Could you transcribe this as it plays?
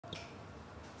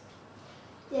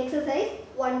Exercise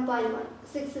 1.1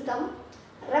 6th sum.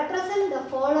 Represent the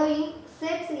following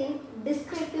sets in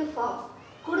descriptive form.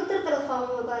 கொடுத்திருக்கிற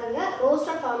form பாருங்க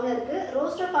roster ஃபார்ம்ல இருக்கு.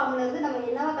 ரோஸ்டர் ஃபார்ம்ல இருந்து நம்ம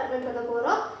என்னவா கன்வெர்ட் பண்ண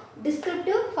போறோம்?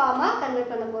 டிஸ்கிரிப்டிவ் ஃபார்மா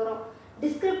கன்வெர்ட் பண்ண போறோம்.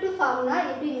 டிஸ்கிரிப்டிவ் ஃபார்ம்னா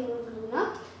எப்படி இருக்குன்னா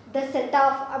the set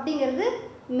of அப்படிங்கிறது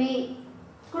மெயின்.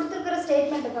 கொடுத்திருக்கிற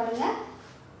ஸ்டேட்மென்ட் பாருங்க.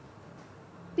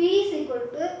 P is equal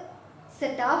to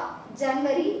set of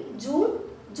January, June,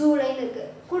 July இருக்கு.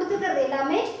 கொடுத்திருக்கிறது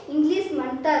எல்லாமே இங்கிலீஷ்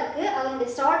மந்தா இருக்கு. அதோட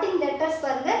ஸ்டார்டிங் லெட்டர்ஸ்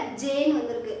பாருங்க J ன்னு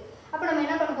வந்திருக்கு. அப்ப நம்ம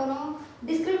என்ன பண்ண போறோம்?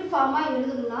 டிஸ்கிரிப்டிவ் ஃபார்மா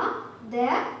எழுதணும்னா the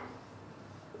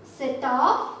set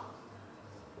of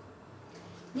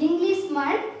English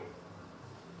month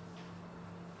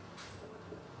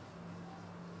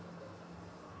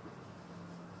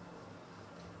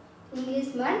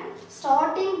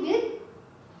starting with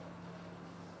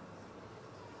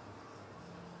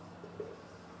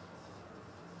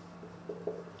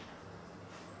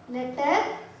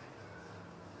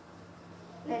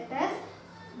letters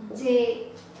J.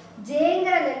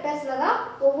 Jங்கிற லெட்டர்ஸ்ல தான்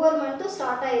ஒவ்வொரு மந்த்தும்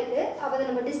ஸ்டார்ட் ஆயிருக்கு. அப்ப அத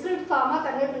நம்ம டிஸ்கிரிப்டிவ் ஃபார்மா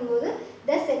கன்வெர்ட் பண்ணும்போது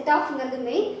the set ofங்கிறது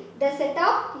main. the set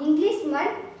of English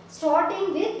month starting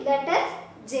with letters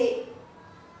J.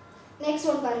 next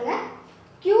one பாருங்க.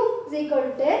 Q is equal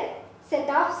to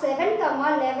set of 7,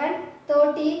 11,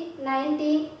 13,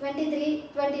 19, 23,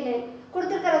 29.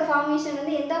 கொடுத்திருக்கிற formation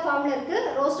வந்து எந்த ஃபார்ம்ல இருக்கு?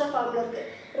 ரோஸ்டர் ஃபார்ம்ல இருக்கு.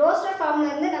 ரோஸ்டர் ஃபார்ம்ல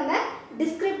இருந்து நம்ம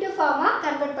டிஸ்கிரிப்டிவ் ஃபார்மா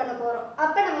கன்வெர்ட் பண்ண போறோம்.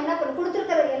 அப்ப நம்ம என்ன பண்ண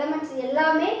கொடுத்திருக்கிற எலிமெண்ட்ஸ்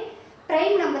எல்லாமே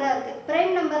prime number இருக்கு.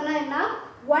 prime numberனா என்ன?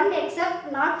 one except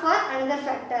not for another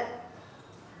factor.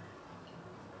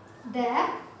 The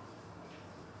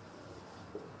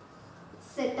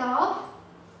set of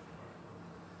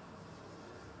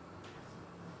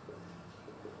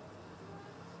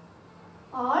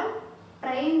all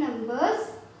prime numbers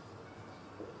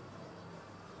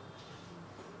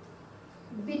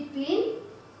between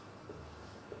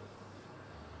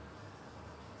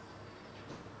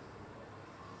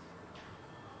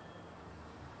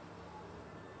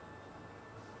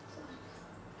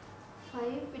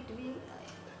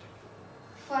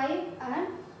 5 and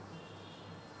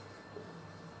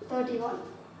 31.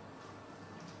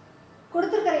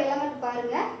 கொடுத்திருக்கிற எலிமெண்ட்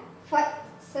பாருங்க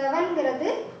 7ங்கிறது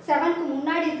 7க்கு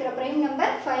முன்னாடி இருக்கிற பிரைம்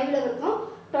நம்பர் 5ல இருக்கும்.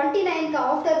 29க்கு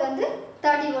ஆஃப்டர் வந்து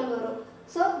 31 வரும்.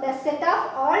 So the set of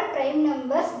all prime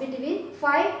numbers between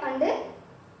 5 and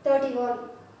 31.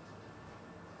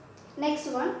 Next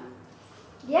one,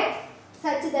 x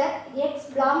such that x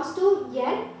belongs to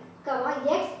n,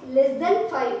 x less than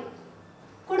 5.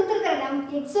 கொடுத்திருக்கிற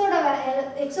x ஓட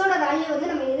value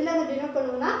வந்து நம்ம எதுல இருந்து டினோட்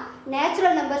பண்ணுவோம்னா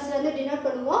நேச்சுரல் நம்பர்ஸ்ல இருந்து டினோட்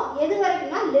பண்ணுவோம். எது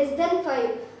வரைக்கும்னா less than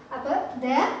 5. அப்ப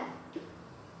the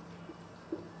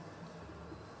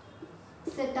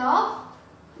set of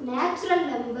natural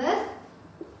numbers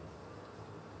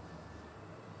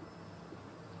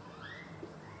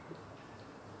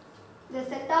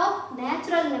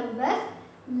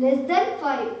less than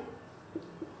 5.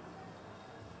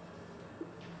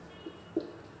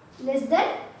 less than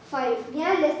 5.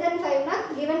 ஏன் less than 5 னா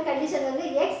given condition வந்து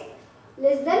x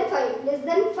less than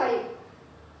 5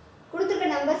 கொடுத்திருக்க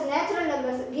numbers natural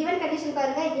numbers given condition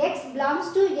பாருங்க x belongs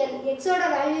to n. x ஓட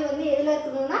வேல்யூ வந்து எதுல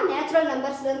இருக்கணும்னா நேச்சுரல்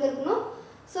நம்பர்ஸ்ல இருந்து இருக்கணும்.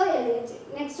 சோ எழுதியாச்சு.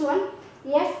 Next one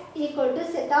s equal to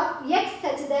set of x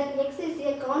such that x is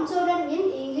a consonant in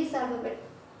English alphabet.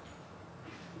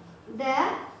 The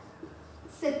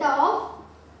set of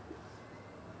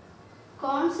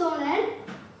consonant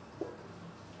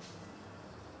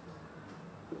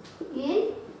in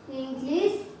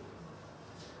English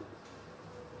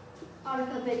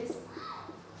alphabets,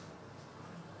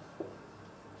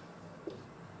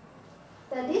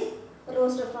 that is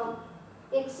roster form.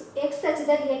 x such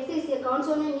that x is a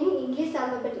consonant in English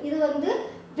alphabet. இது வந்து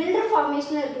builder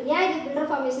formation இருக்கு. ஏன் இது builder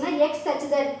formation னா x such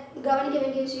that கவனிக்க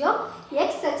வேண்டிய விஷயம் x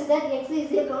such that x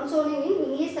is a consonant in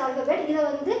English alphabet. இத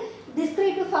வந்து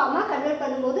descriptive form ஆ கன்வெர்ட்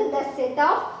பண்ணும்போது the set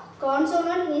of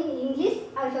consonant in English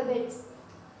alphabets,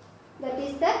 that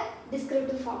is the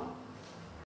descriptive form.